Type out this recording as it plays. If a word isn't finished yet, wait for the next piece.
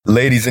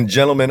Ladies and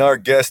gentlemen, our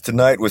guest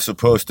tonight was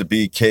supposed to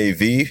be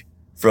KV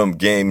from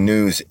Game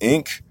News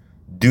Inc.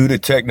 Due to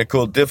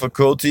technical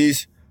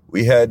difficulties,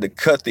 we had to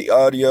cut the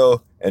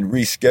audio and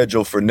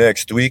reschedule for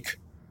next week.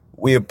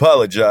 We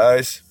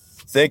apologize.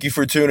 Thank you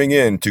for tuning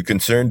in to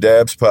Concerned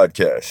Dabs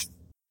Podcast.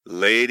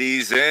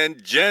 Ladies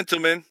and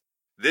gentlemen,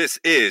 this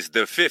is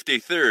the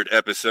 53rd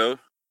episode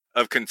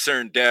of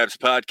Concerned Dabs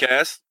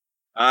Podcast.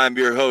 I'm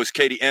your host,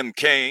 Katie M.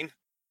 Kane.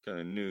 What kind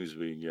of news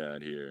we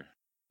got here?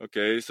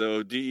 Okay,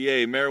 so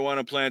DEA,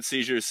 marijuana plant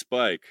seizures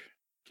spike.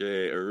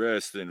 Okay,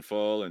 arrest in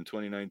fall in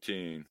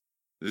 2019.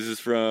 This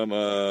is from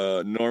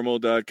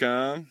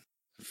normal.com.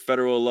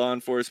 Federal law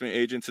enforcement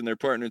agents and their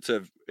partners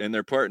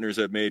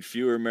have made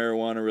fewer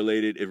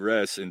marijuana-related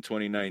arrests in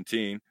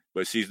 2019,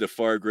 but seized a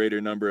far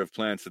greater number of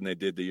plants than they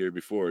did the year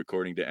before,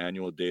 according to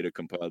annual data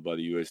compiled by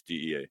the U.S.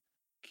 DEA.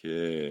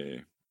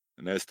 Okay.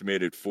 An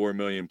estimated 4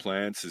 million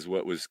plants is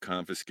what was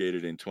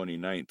confiscated in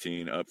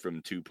 2019, up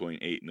from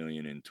 2.8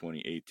 million in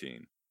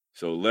 2018.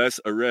 So less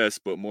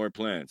arrests, but more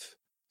plants.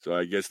 So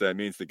I guess that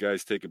means the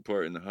guys taking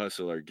part in the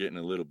hustle are getting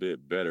a little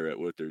bit better at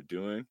what they're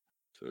doing.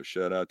 So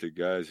shout out to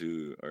guys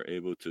who are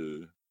able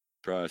to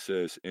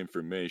process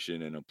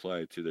information and apply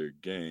it to their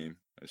game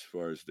as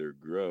far as their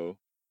grow.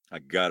 I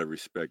gotta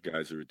respect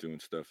guys who are doing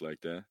stuff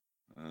like that.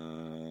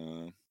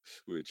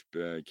 Switch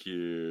back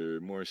here.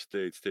 More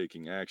states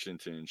taking action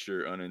to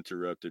ensure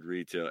uninterrupted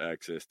retail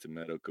access to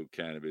medical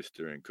cannabis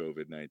during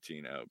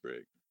COVID-19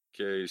 outbreak.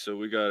 Okay, so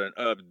we got an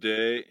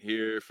update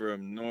here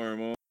from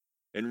Normal.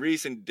 In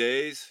recent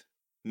days,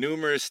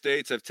 numerous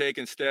states have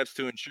taken steps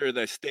to ensure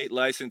that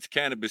state-licensed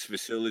cannabis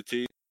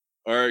facilities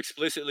are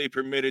explicitly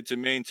permitted to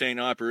maintain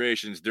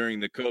operations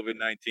during the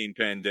COVID-19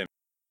 pandemic.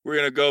 We're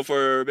going to go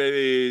for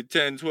maybe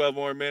 10, 12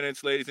 more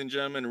minutes, ladies and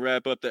gentlemen, and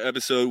wrap up the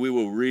episode. We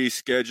will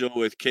reschedule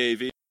with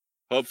KV,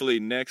 hopefully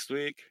next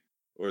week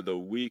or the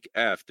week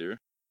after.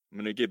 I'm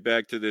going to get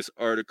back to this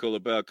article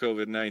about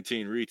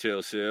COVID-19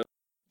 retail sales.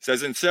 It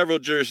says in several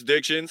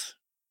jurisdictions,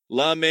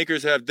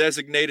 lawmakers have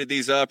designated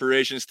these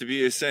operations to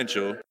be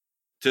essential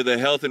to the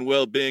health and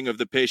well-being of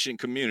the patient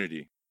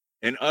community.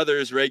 In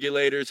others,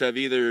 regulators have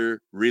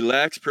either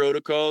relaxed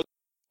protocols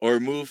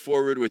or moved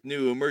forward with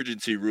new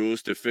emergency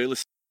rules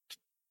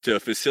to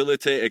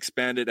facilitate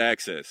expanded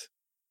access,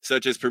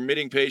 such as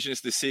permitting patients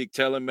to seek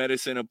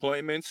telemedicine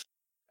appointments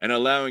and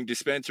allowing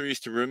dispensaries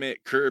to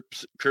permit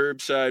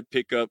curbside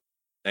pickup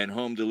and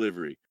home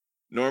delivery.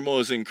 Normal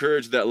has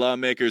encouraged that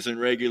lawmakers and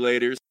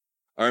regulators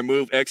are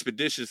moved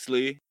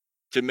expeditiously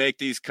to make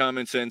these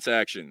common sense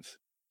actions.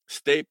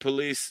 State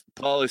Police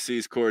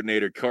Policies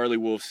Coordinator Carly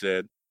Wolf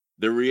said,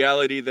 "The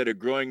reality that a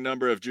growing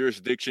number of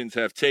jurisdictions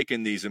have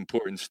taken these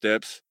important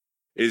steps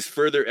is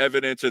further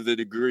evidence of the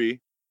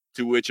degree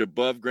to which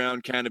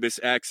above-ground cannabis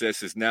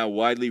access is now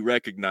widely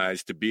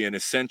recognized to be an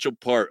essential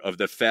part of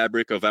the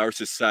fabric of our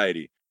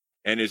society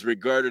and is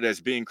regarded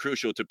as being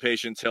crucial to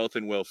patients' health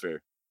and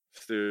welfare."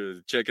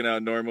 So checking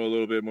out Normal a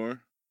little bit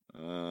more.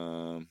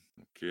 Okay,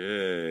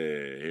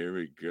 here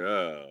we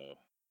go.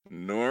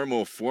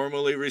 Normal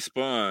formally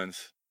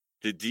responds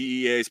to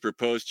DEA's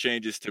proposed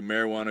changes to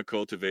marijuana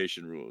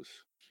cultivation rules.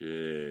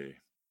 Okay.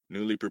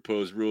 Newly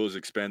proposed rules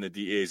expand the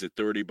DEA's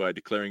authority by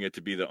declaring it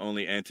to be the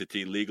only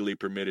entity legally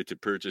permitted to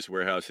purchase,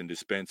 warehouse, and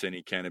dispense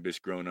any cannabis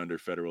grown under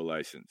federal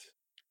license.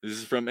 This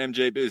is from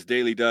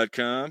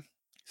MJBizDaily.com. It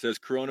says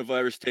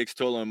coronavirus takes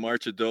toll on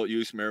March adult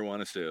use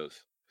marijuana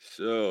sales.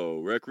 So,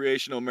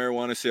 recreational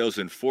marijuana sales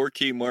in 4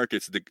 key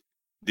markets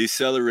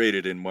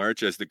decelerated in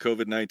March as the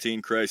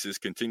COVID-19 crisis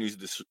continues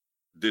to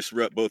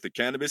disrupt both the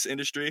cannabis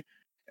industry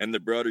and the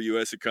broader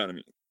U.S.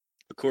 economy.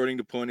 According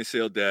to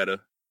point-of-sale data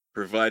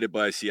provided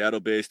by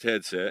Seattle-based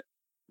Headset,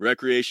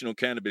 recreational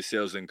cannabis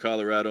sales in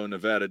Colorado and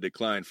Nevada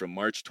declined from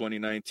March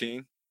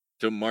 2019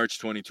 to March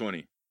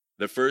 2020,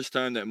 the first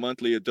time that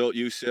monthly adult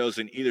use sales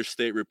in either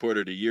state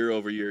reported a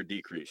year-over-year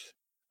decrease.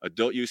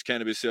 Adult use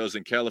cannabis sales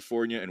in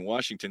California and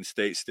Washington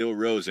state still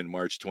rose in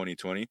March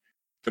 2020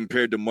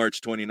 compared to March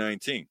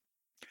 2019.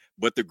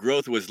 But the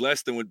growth was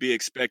less than would be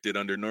expected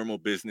under normal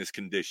business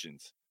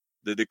conditions.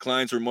 The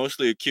declines were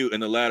mostly acute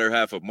in the latter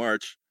half of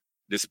March,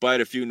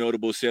 despite a few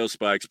notable sales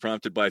spikes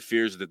prompted by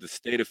fears that the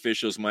state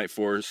officials might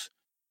force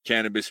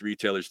cannabis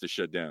retailers to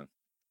shut down.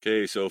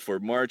 Okay, so for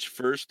March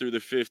 1st through the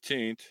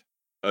 15th,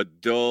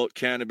 adult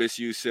cannabis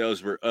use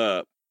sales were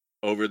up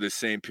over the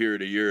same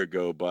period a year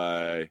ago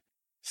by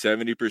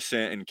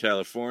 70% in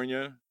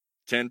California,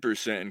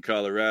 10% in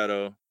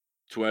Colorado,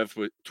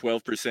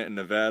 12% in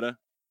Nevada,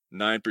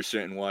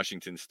 9% in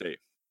Washington state.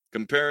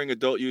 Comparing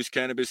adult use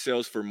cannabis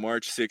sales for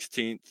March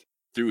 16th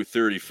through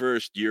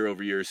 31st,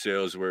 year-over-year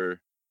sales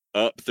were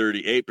up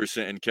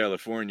 38% in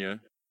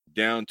California,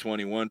 down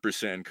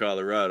 21% in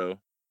Colorado,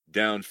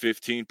 down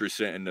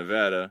 15% in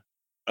Nevada,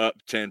 up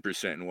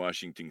 10% in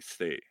Washington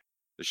state.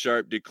 The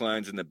sharp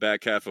declines in the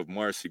back half of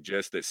March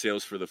suggest that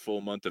sales for the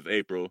full month of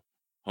April,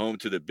 home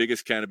to the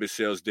biggest cannabis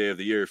sales day of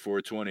the year,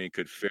 420,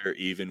 could fare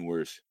even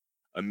worse.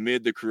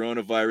 Amid the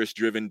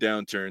coronavirus-driven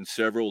downturn,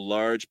 several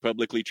large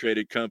publicly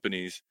traded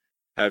companies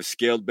have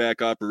scaled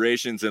back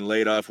operations and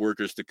laid off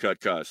workers to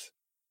cut costs.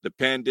 The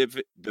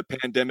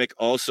pandemic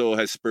also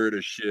has spurred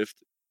a shift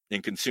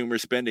in consumer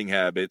spending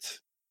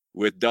habits,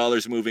 with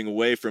dollars moving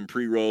away from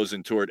pre-rolls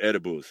and toward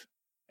edibles,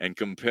 and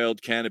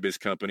compelled cannabis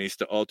companies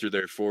to alter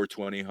their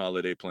 420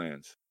 holiday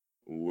plans.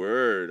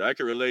 Word, I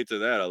can relate to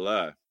that a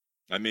lot.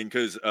 I mean,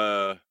 because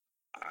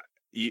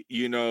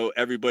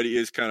everybody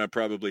is kind of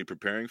probably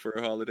preparing for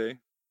a holiday,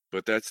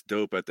 but that's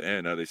dope at the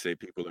end. How they say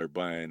people are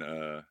buying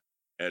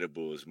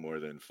edibles more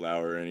than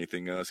flour or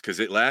anything else because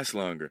it lasts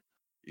longer.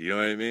 You know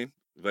what I mean?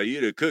 If I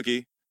eat a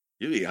cookie,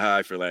 you'll be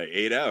high for like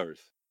 8 hours.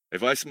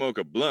 If I smoke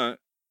a blunt,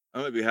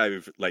 I'm gonna be high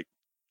for like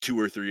 2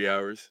 or 3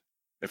 hours.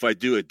 If I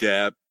do a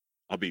dab,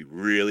 I'll be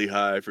really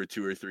high for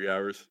 2 or 3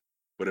 hours.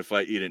 But if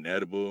I eat an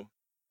edible,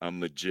 I'm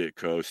legit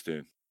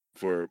coasting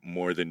for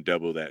more than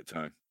double that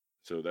time.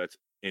 So that's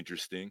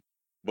interesting.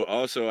 But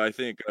also, I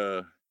think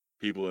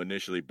people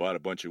initially bought a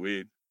bunch of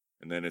weed,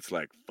 and then it's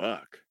like,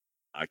 fuck,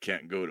 I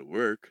can't go to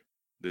work.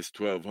 This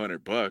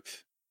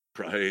 $1,200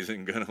 probably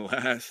isn't gonna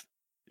last,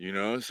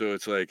 So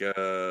it's like,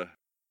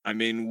 I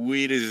mean,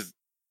 weed is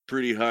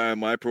pretty high on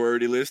my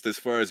priority list as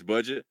far as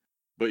budget,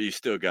 but you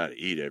still gotta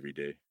eat every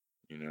day,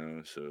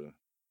 So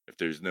if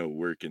there's no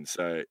work in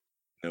sight,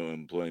 no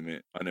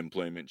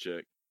unemployment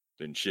check,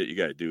 then shit, you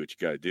gotta do what you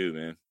gotta do,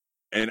 man.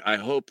 And I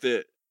hope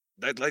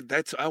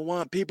that's I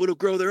want people to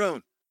grow their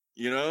own,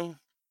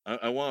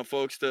 I want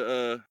folks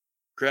to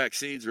crack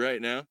seeds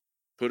right now,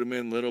 put them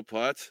in little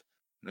pots,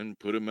 and then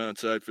put them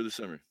outside for the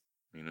summer.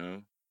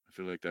 I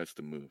feel like that's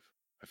the move.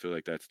 I feel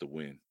like that's the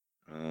win.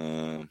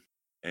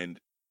 And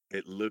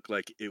it looked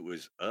like it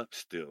was up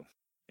still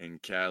in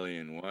Cali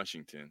and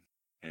Washington,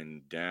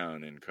 and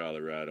down in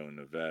Colorado and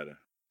Nevada.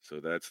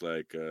 So that's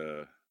like,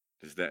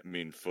 does that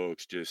mean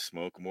folks just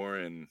smoke more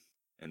in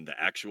the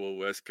actual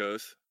West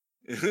Coast?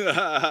 You know what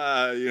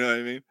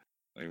I mean?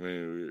 Like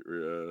maybe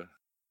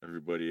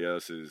everybody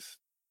else is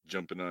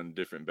jumping on a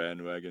different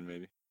bandwagon,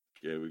 maybe.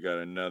 Yeah, we got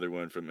another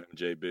one from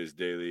MJ Biz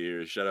Daily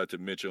here. Shout out to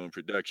Mitchell in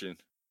production.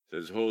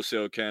 Says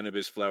wholesale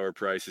cannabis flower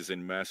prices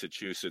in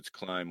Massachusetts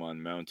climb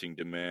on mounting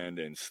demand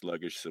and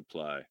sluggish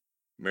supply.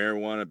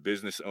 Marijuana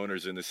business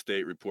owners in the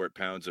state report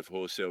pounds of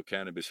wholesale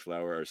cannabis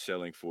flower are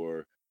selling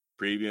for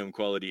premium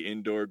quality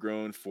indoor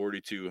grown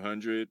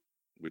 $4,200,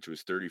 which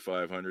was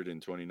 $3,500 in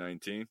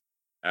 2019.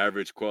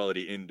 Average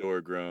quality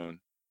indoor grown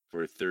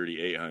for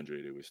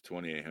 $3,800. It was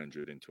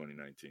 $2,800 in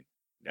 2019.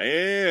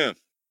 Damn.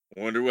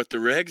 Wonder what the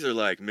regs are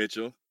like,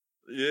 Mitchell.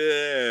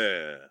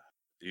 Yeah.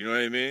 You know what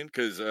I mean?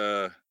 Because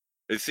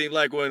it seemed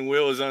like when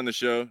Will was on the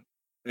show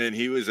and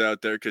he was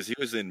out there, because he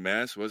was in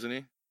Mass, wasn't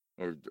he?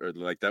 Or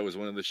like that was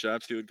one of the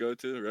shops he would go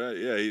to, right?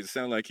 Yeah, he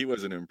sounded like he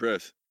wasn't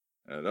impressed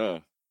at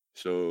all.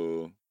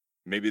 So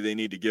maybe they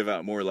need to give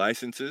out more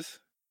licenses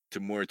to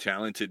more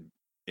talented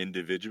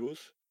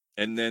individuals.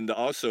 And then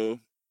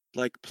also,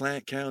 like,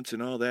 plant counts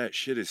and all that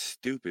shit is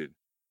stupid.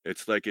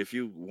 It's like, if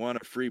you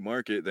want a free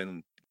market,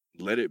 then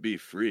let it be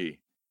free.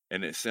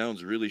 And it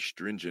sounds really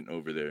stringent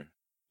over there,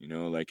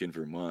 like in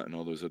Vermont and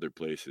all those other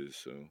places.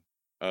 So,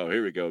 oh,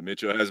 here we go.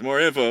 Mitchell has more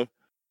info.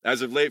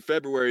 As of late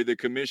February, the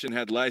commission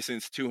had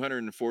licensed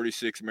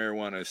 246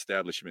 marijuana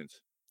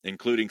establishments,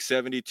 including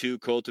 72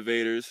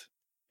 cultivators,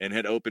 and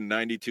had opened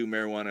 92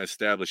 marijuana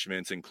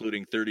establishments,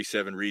 including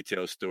 37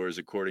 retail stores,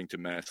 according to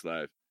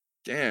MassLive.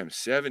 Damn,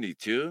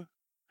 72?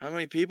 How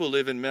many people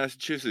live in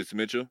Massachusetts,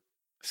 Mitchell?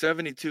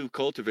 72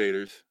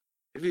 cultivators.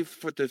 If you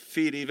put to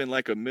feed even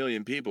like 1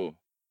 million people,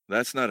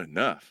 that's not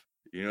enough.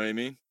 You know what I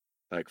mean?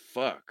 Like,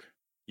 fuck.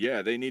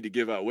 Yeah, they need to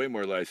give out way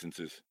more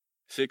licenses.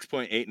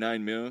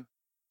 6.89 mil?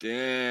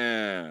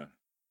 Damn.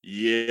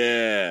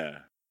 Yeah.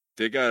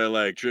 They gotta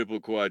like triple,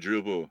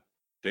 quadruple.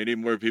 They need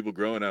more people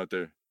growing out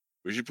there.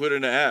 We should put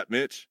in an app,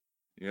 Mitch.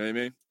 You know what I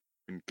mean?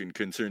 Can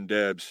concern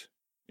dabs,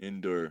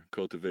 indoor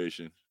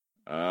cultivation.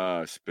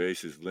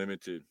 Space is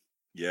limited.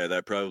 Yeah,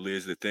 that probably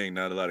is the thing.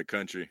 Not a lot of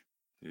country.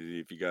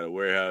 If you got a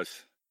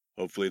warehouse,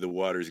 hopefully the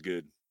water's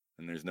good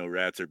and there's no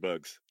rats or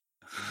bugs.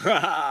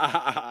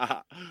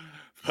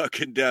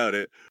 Fucking doubt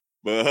it,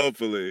 but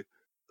hopefully,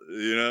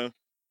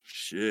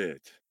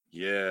 Shit.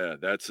 Yeah,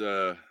 that's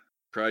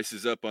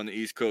prices up on the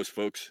East Coast,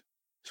 folks.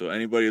 So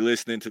anybody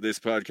listening to this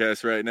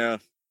podcast right now,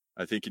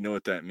 I think you know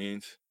what that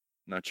means.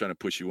 I'm not trying to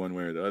push you one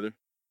way or the other,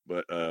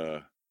 but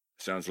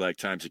sounds like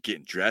times are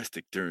getting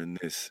drastic during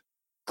this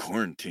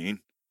quarantine.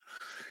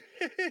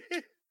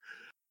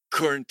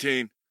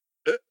 Quarantine.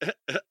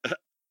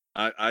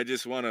 I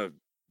just want to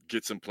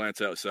get some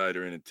plants outside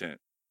or in a tent.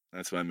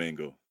 That's my main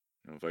goal.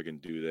 If I can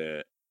do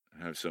that,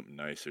 have something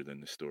nicer than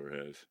the store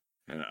has.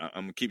 And I'm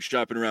going to keep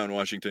shopping around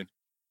Washington.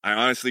 I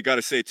honestly got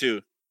to say,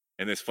 too,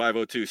 in this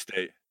 502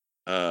 state,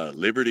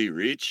 Liberty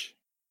Reach,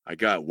 I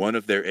got one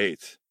of their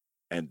 8s.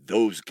 And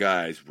those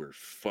guys were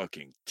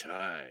fucking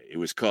tight. It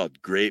was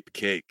called Grape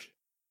Cake.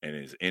 And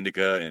it's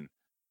indica. And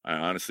I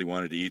honestly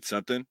wanted to eat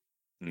something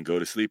and go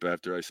to sleep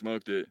after I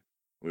smoked it,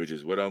 which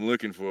is what I'm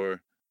looking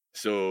for.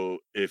 So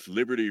if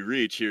Liberty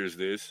Reach hears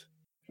this,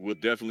 we'll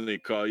definitely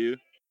call you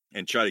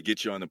and try to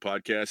get you on the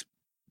podcast.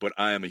 But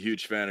I am a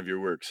huge fan of your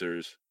work,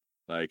 sirs.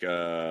 Like,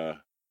 I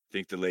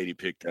think the lady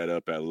picked that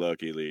up at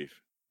Lucky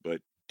Leaf.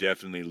 But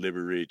definitely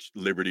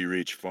Liberty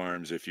Reach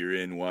Farms. If you're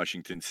in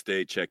Washington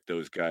State, check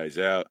those guys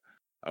out.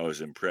 I was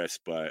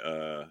impressed by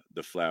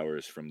the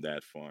flowers from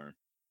that farm.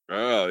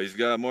 Oh, he's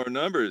got more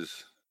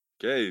numbers.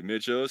 Okay,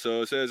 Mitchell.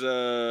 So it says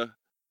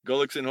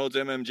Gullickson holds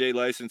MMJ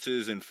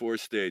licenses in 4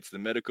 states. The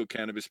medical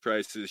cannabis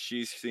prices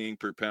she's seeing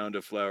per pound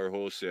of flower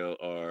wholesale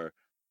are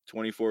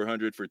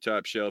 $2,400 for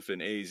top shelf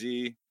in AZ,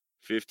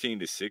 $1,500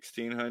 to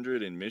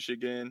 $1,600 in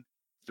Michigan,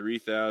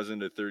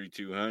 $3,000 to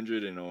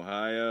 $3,200 in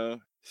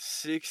Ohio,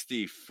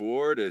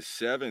 $64 to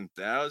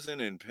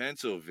 $7,000 in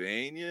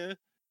Pennsylvania.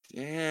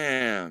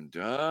 Damn,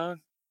 dog.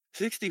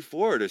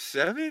 64 to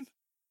 7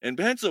 in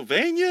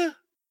Pennsylvania?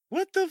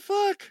 What the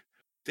fuck?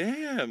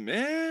 Damn,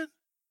 man.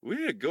 We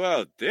need to go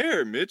out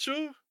there,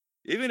 Mitchell.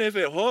 Even if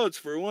it holds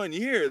for 1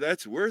 year,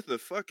 that's worth the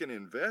fucking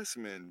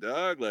investment,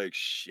 dog. Like,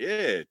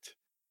 shit.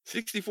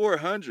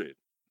 6,400.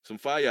 Some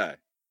fire.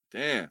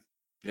 Damn.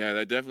 Yeah,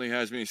 that definitely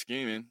has me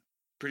scheming.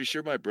 Pretty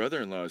sure my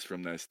brother-in-law is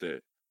from that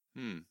state.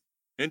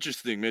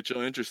 Interesting,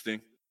 Mitchell.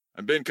 Interesting.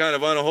 I've been kind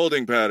of on a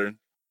holding pattern,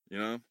 you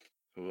know?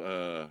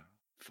 So,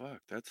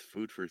 fuck, that's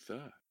food for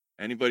thought.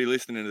 Anybody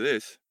listening to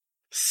this?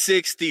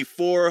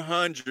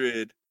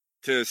 6,400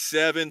 to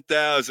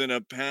 7,000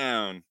 a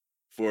pound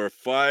for a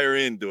fire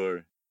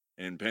indoor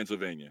in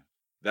Pennsylvania.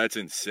 That's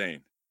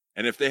insane.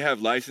 And if they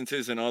have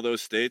licenses in all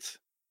those states,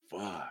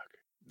 fuck.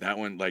 That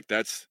one, like,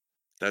 that's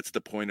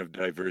the point of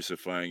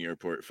diversifying your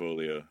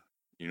portfolio.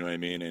 You know what I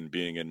mean? And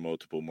being in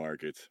multiple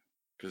markets.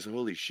 Because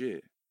holy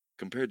shit,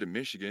 compared to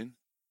Michigan,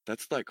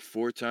 that's like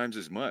 4 times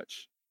as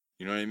much.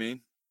 You know what I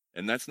mean?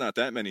 And that's not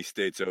that many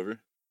states over.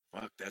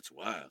 Fuck, that's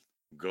wild.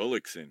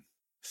 Gullickson.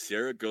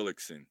 Sarah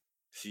Gullickson,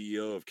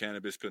 CEO of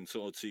cannabis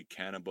consultancy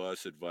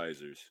Cannaboss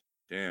Advisors.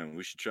 Damn,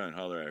 we should try and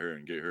holler at her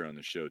and get her on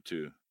the show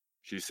too.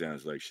 She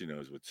sounds like she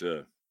knows what's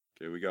up.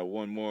 Okay, we got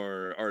one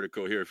more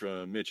article here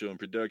from Mitchell in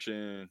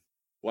production.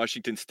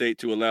 Washington State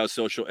to allow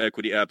social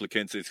equity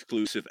applicants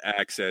exclusive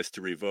access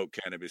to revoke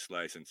cannabis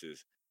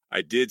licenses.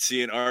 I did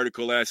see an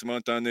article last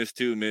month on this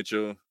too,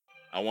 Mitchell.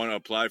 I want to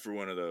apply for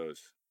one of those.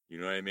 You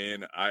know what I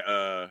mean?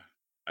 I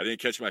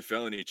didn't catch my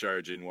felony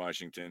charge in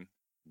Washington,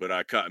 but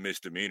I caught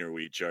misdemeanor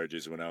weed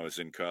charges when I was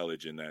in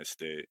college in that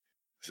state.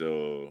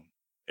 So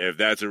if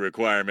that's a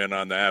requirement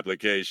on the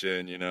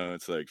application, you know,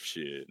 it's like,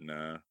 shit,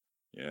 nah.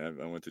 Yeah,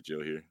 I went to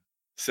jail here.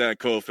 Sat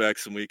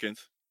Colfax some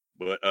weekends.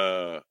 But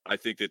I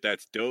think that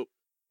that's dope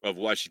of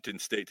Washington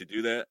State to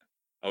do that.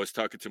 I was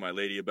talking to my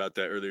lady about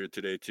that earlier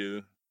today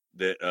too,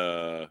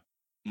 that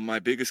my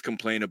biggest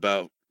complaint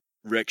about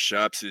rec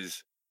shops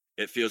is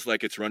it feels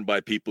like it's run by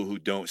people who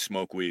don't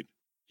smoke weed.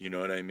 You know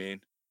what I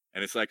mean?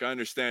 And it's like, I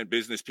understand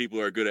business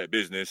people are good at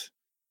business,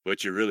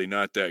 but you're really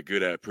not that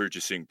good at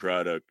purchasing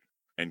product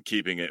and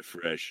keeping it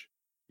fresh.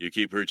 You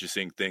keep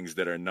purchasing things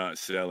that are not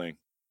selling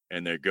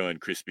and they're going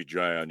crispy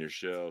dry on your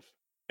shelf.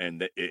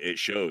 And it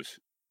shows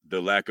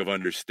the lack of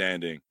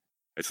understanding.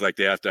 It's like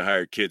they have to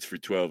hire kids for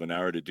 $12 an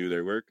hour to do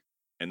their work.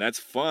 And that's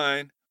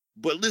fine.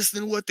 But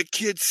listen to what the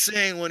kid's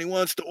saying when he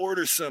wants to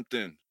order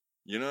something.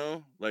 You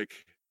know,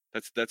 like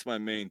that's my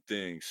main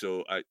thing.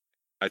 So I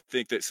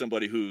think that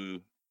somebody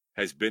who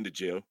has been to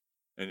jail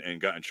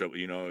and got in trouble,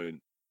 you know,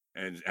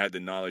 and had the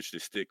knowledge to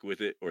stick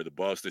with it or the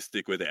balls to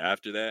stick with it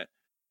after that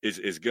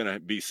is going to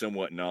be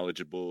somewhat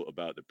knowledgeable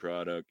about the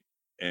product.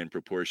 And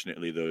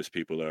proportionately, those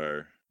people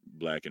are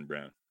black and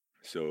brown.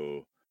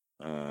 So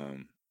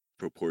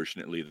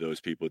proportionately, those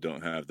people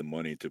don't have the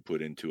money to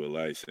put into a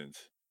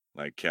license.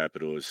 Like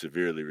capital is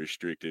severely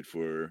restricted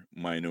for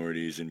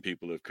minorities and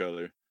people of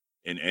color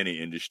in any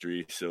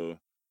industry. So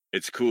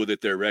it's cool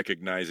that they're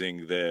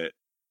recognizing that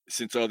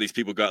since all these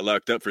people got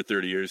locked up for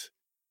 30 years,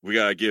 we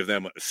got to give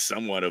them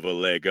somewhat of a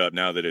leg up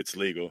now that it's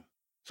legal.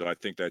 So I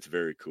think that's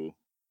very cool.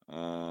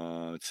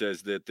 It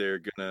says that they're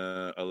going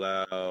to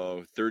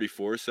allow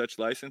 34 such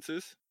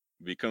licenses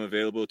become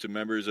available to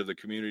members of the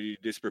community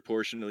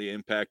disproportionately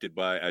impacted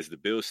by, as the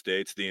bill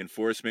states, the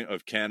enforcement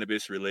of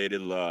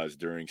cannabis-related laws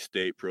during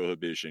state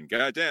prohibition.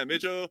 Goddamn,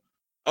 Mitchell.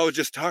 I was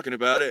just talking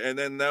about it, and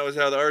then that was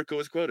how the article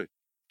was quoted.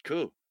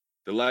 Cool.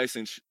 The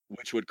license,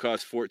 which would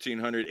cost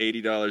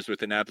 $1,480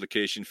 with an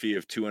application fee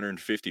of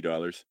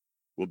 $250,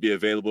 will be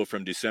available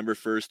from December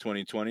 1st,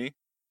 2020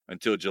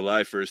 until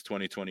July 1st,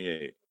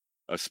 2028.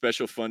 A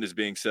special fund is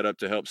being set up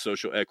to help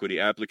social equity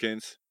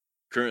applicants.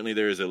 Currently,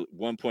 there is a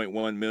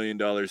 $1.1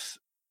 million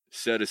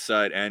set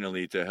aside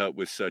annually to help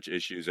with such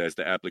issues as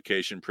the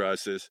application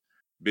process,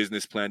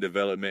 business plan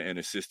development, and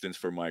assistance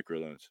for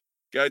microloans.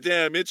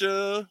 Goddamn,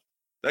 Mitchell.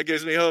 That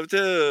gives me hope,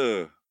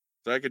 too.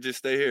 So I could just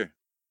stay here.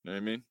 You know what I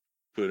mean?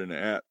 Put in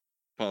an app,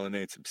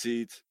 pollinate some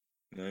seeds.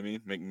 You know what I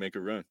mean? Make a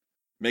run.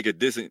 Make a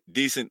decent,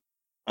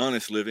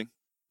 honest living,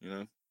 you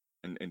know,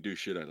 and do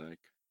shit I like.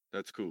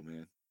 That's cool,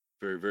 man.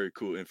 Very, very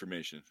cool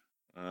information.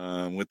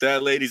 With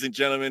that, ladies and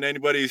gentlemen,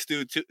 anybody who's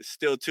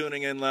still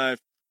tuning in live,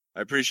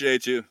 I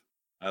appreciate you.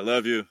 I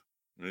love you.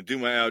 I'm going to do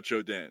my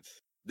outro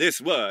dance.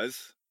 This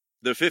was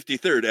the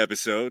 53rd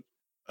episode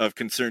of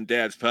Concerned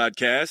Dads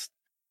Podcast.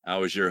 I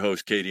was your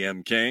host,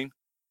 KDM Kane.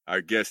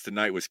 Our guest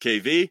tonight was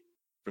KV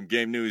from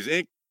Game News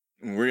Inc.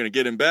 We're going to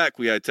get him back.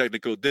 We had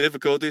technical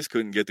difficulties,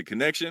 couldn't get the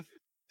connection.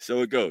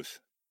 So it goes.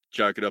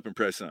 Chalk it up and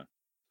press on.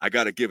 I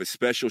got to give a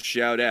special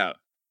shout out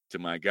to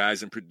my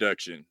guys in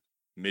production,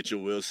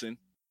 Mitchell Wilson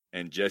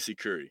and Jesse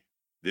Curry.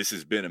 This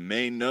has been a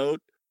Main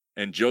Note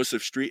and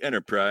Joseph Street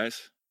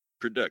Enterprise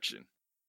production.